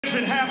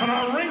makes it happen.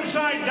 Our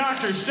ringside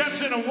doctor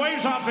steps in and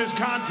waves off this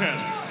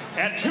contest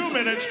at 2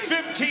 minutes,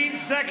 15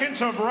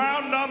 seconds of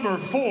round number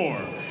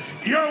 4.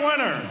 Your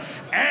winner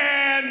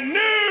and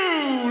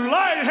new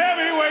light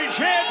heavyweight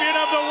champion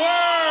of the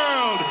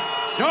world,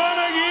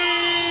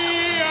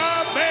 Donegi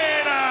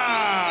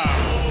Abena.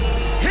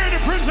 Here to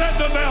present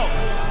the belt,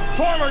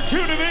 former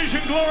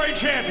 2-division glory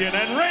champion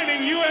and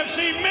reigning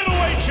UFC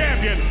middleweight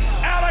champion,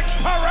 Alex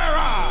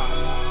Pereira.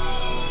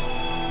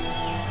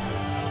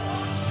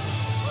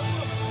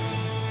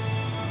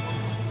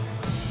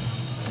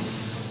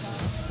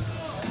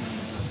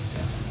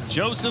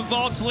 Joseph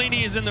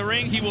Valtellini is in the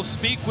ring. He will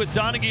speak with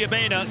Donegi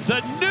Abena,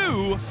 the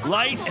new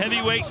light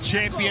heavyweight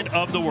champion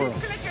of the world.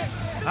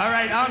 All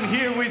right, I'm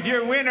here with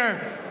your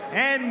winner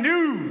and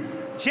new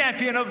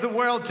champion of the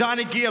world,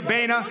 Donegi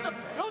Abena.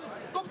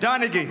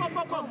 Donegi,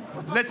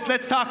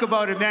 let's talk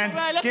about it, man.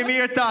 Give me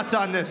your thoughts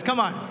on this. Come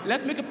on.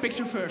 Let's make a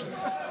picture first.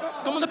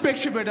 Come on, the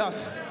picture with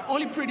us.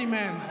 Only pretty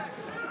man.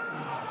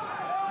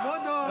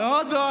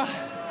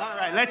 All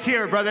right, let's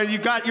hear it, brother. You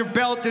got your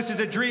belt. This is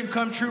a dream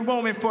come true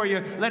moment for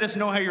you. Let us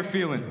know how you're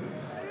feeling.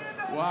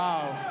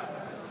 Wow.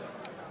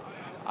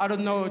 I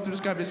don't know how to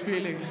describe this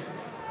feeling.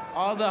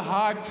 All the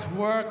hard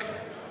work,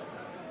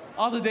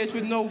 all the days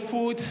with no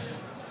food,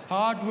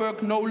 hard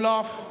work, no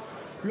love.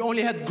 We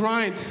only had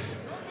grind.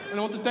 And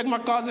I want to thank my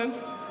cousin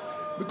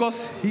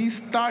because he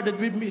started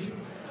with me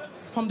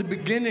from the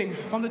beginning,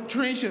 from the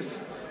trenches.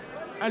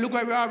 And look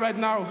where we are right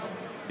now.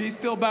 He's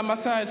still by my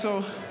side,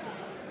 so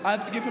I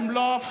have to give him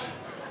love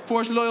for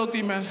his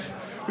loyalty, man.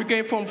 We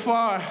came from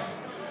far.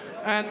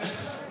 And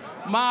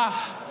Ma,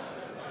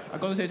 I'm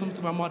gonna say something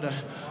to my mother.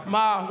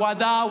 Ma,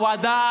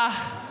 wada,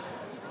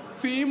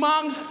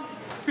 Fimang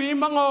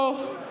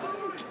o,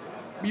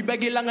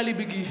 bibagi lang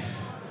alibigi,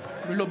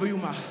 lulobo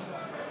yung ma.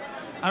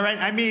 All right,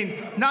 I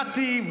mean, not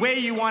the way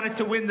you wanted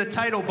to win the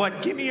title,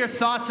 but give me your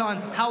thoughts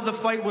on how the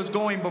fight was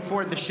going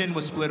before the shin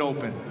was split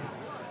open.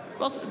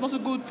 It was a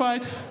good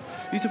fight.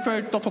 He's a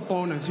very tough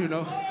opponent, you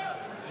know.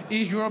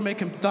 Each draw make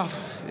him tough.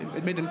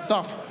 It made him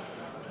tough.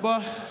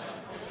 But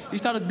he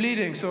started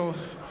bleeding, so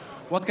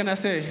what can I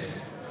say?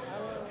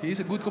 He's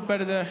a good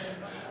competitor,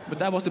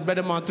 but I was the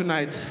better man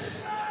tonight.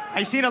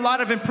 I've seen a lot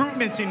of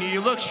improvements in you.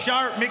 You look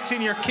sharp,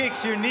 mixing your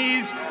kicks, your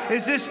knees.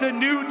 Is this the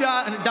new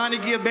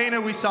Donegi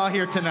Abena we saw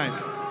here tonight?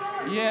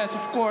 Yes,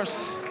 of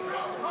course.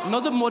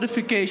 Not the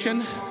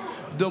modification,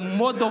 the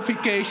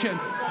modification.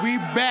 We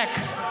back.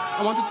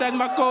 I want to thank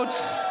my coach,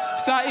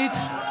 Said.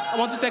 I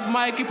want to thank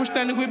Mikey for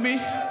standing with me.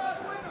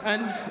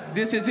 And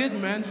this is it,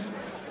 man.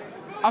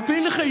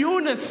 Affinige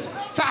Younes,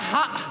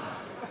 Saha.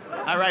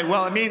 All right,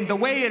 well, I mean, the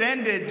way it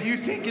ended, do you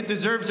think it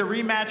deserves a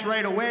rematch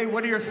right away?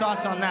 What are your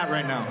thoughts on that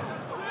right now?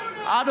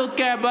 I don't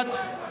care, but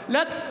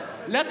let's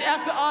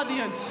ask the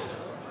audience.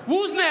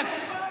 Who's next?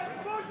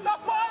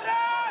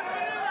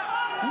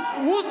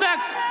 Who's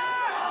next?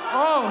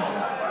 Oh,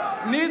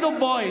 little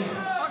boy.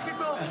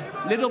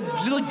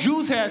 Little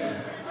juice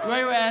head. Where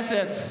your ass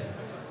at?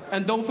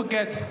 And don't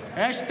forget,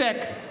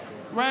 hashtag,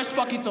 where's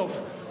Fakitov?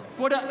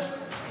 For the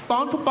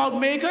pound for pound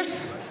makers,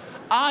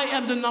 I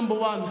am the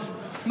 #1,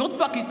 not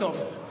Fakitov.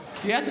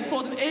 He has it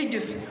for the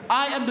ages.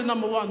 I am the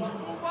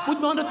 #1. Put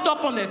me on the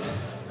top on it.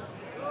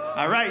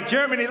 All right,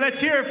 Germany, let's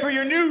hear it for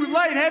your new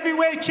light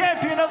heavyweight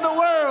champion of the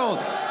world,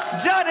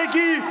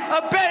 Donegi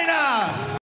Abena.